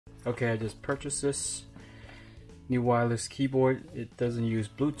Okay, I just purchased this new wireless keyboard. It doesn't use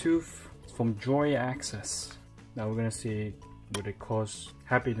Bluetooth. It's from JOYACCESS. Now we're gonna see would it cause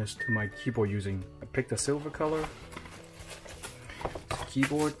happiness to my keyboard using. I picked a silver color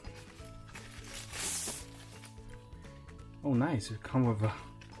keyboard. Oh nice, it comes with a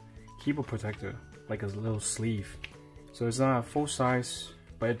keyboard protector, like a little sleeve. So it's not a full size,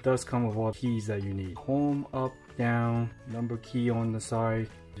 but it does come with all the keys that you need. Home, up, down, number key on the side,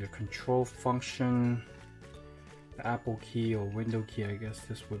 your control function, the Apple key or window key, I guess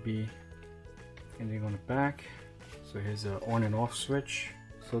this would be. Anything on the back. So here's the on and off switch.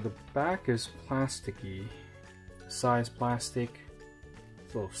 So the back is plasticky, size plastic.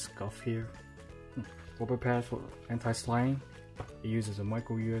 It's a little scuff here. Rubber pad for anti-sliding. It uses a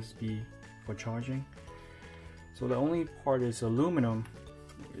micro USB for charging. So the only part is aluminum.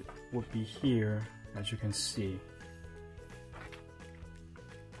 It would be here, as you can see.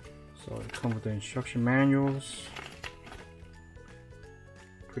 So it comes with the instruction manuals.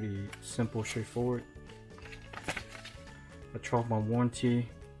 Pretty simple, straightforward. A 12-month warranty,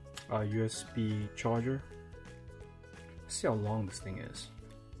 a USB charger. Let's see how long this thing is.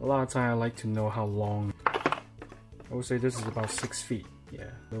 A lot of time I like to know how long. I would say this is about 6 feet.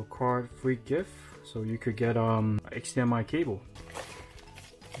 Yeah, little card free gift. So you could get HDMI cable.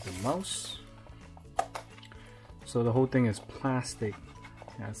 There's a mouse. So the whole thing is plastic.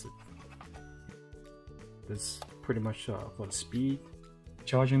 Has it. This pretty much for the speed.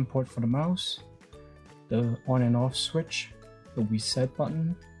 Charging port for the mouse. The on and off switch. The reset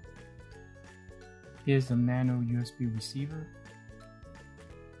button. Here's the Nano USB receiver.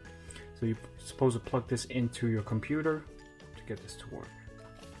 So you're supposed to plug this into your computer to get this to work.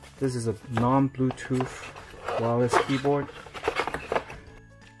 This is a non-Bluetooth wireless keyboard.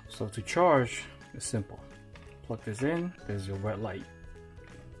 So to charge, it's simple. Plug this in, there's your red light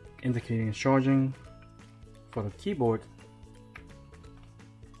indicating it's charging. For the keyboard,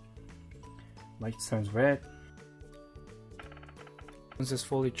 light turns red. Once it's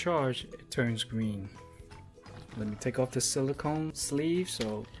fully charged, it turns green. Let me take off the silicone sleeve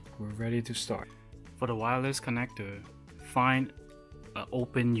so we're ready to start. For the wireless connector, find an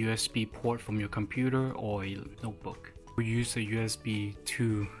open USB port from your computer or a notebook. We use a USB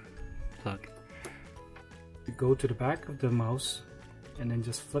 2 plug. You go to the back of the mouse and then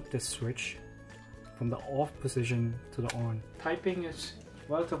just flip this switch from the off position to the on. Typing is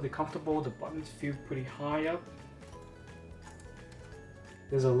relatively comfortable. The buttons feel pretty high up.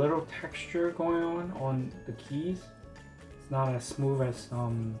 There's a little texture going on the keys. It's not as smooth as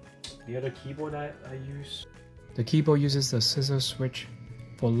the other keyboard that I use. The keyboard uses the scissor switch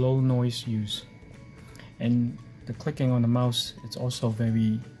for low noise use. And the clicking on the mouse, it's also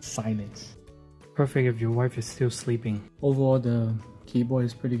very silent. Perfect if your wife is still sleeping. Overall, the keyboard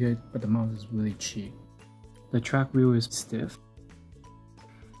is pretty good, but the mouse is really cheap. The track wheel is stiff.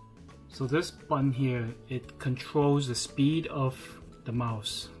 So this button here, it controls the speed of the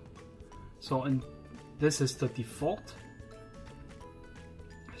mouse. So this is the default.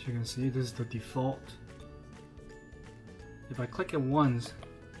 As you can see, this is the default. If I click it once,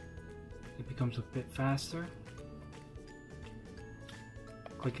 it becomes a bit faster.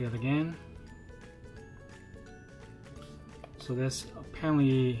 Click it again. So there's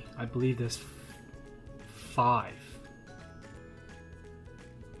apparently, I believe there's 5.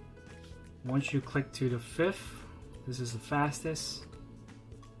 Once you click to the 5th, this is the fastest.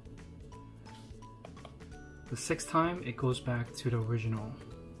 The 6th time, it goes back to the original.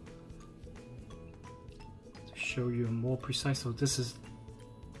 To show you more precise, so this is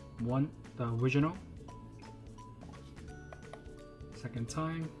the original. 2nd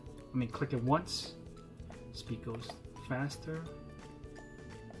time, click it once, speed goes faster.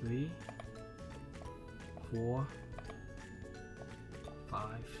 3, 4, 5.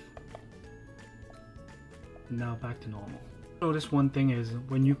 Now back to normal. Notice one thing is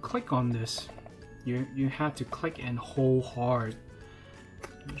when you click on this, you have to click and hold hard.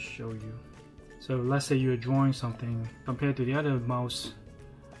 Let me show you. So let's say you're drawing something compared to the other mouse.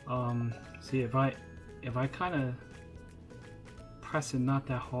 See, if I kind of press it not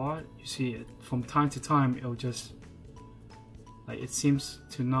that hard, you see it from time to time it'll just like it seems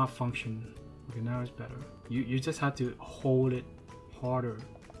to not function. Okay, now it's better. You just have to hold it harder.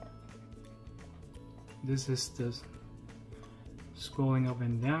 This is the scrolling up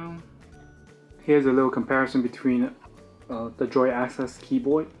and down. Here's a little comparison between the JOYACCESS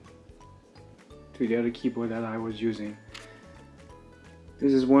keyboard to the other keyboard that I was using.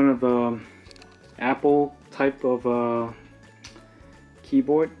 This is one of the Apple type of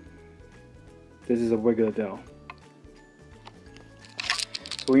keyboard. This is a regular Dell.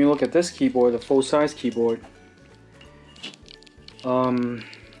 So when you look at this keyboard, the full-size keyboard,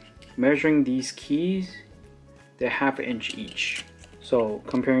 measuring these keys, they're ½ inch each. So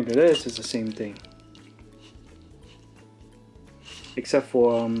comparing to this, it's the same thing, except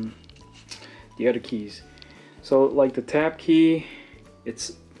for the other keys. So like the tab key,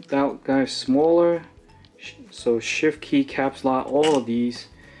 it's that guy smaller. So shift key, caps lock, all of these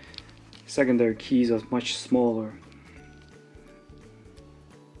secondary keys are much smaller.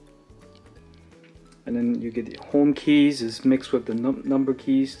 And then you get the home keys is mixed with the number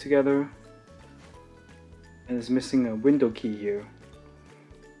keys together, and it's missing a window key here.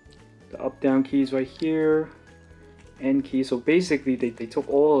 The up down keys right here, end key. So basically they took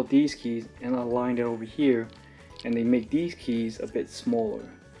all of these keys and aligned it over here, and they make these keys a bit smaller.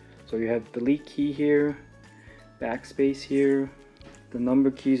 So you have delete key here, backspace here. The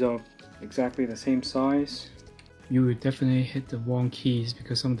number keys are exactly the same size. You would definitely hit the wrong keys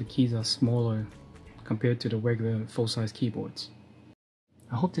because some of the keys are smaller compared to the regular full-size keyboards.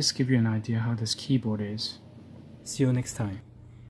 I hope this gives you an idea how this keyboard is. See you next time.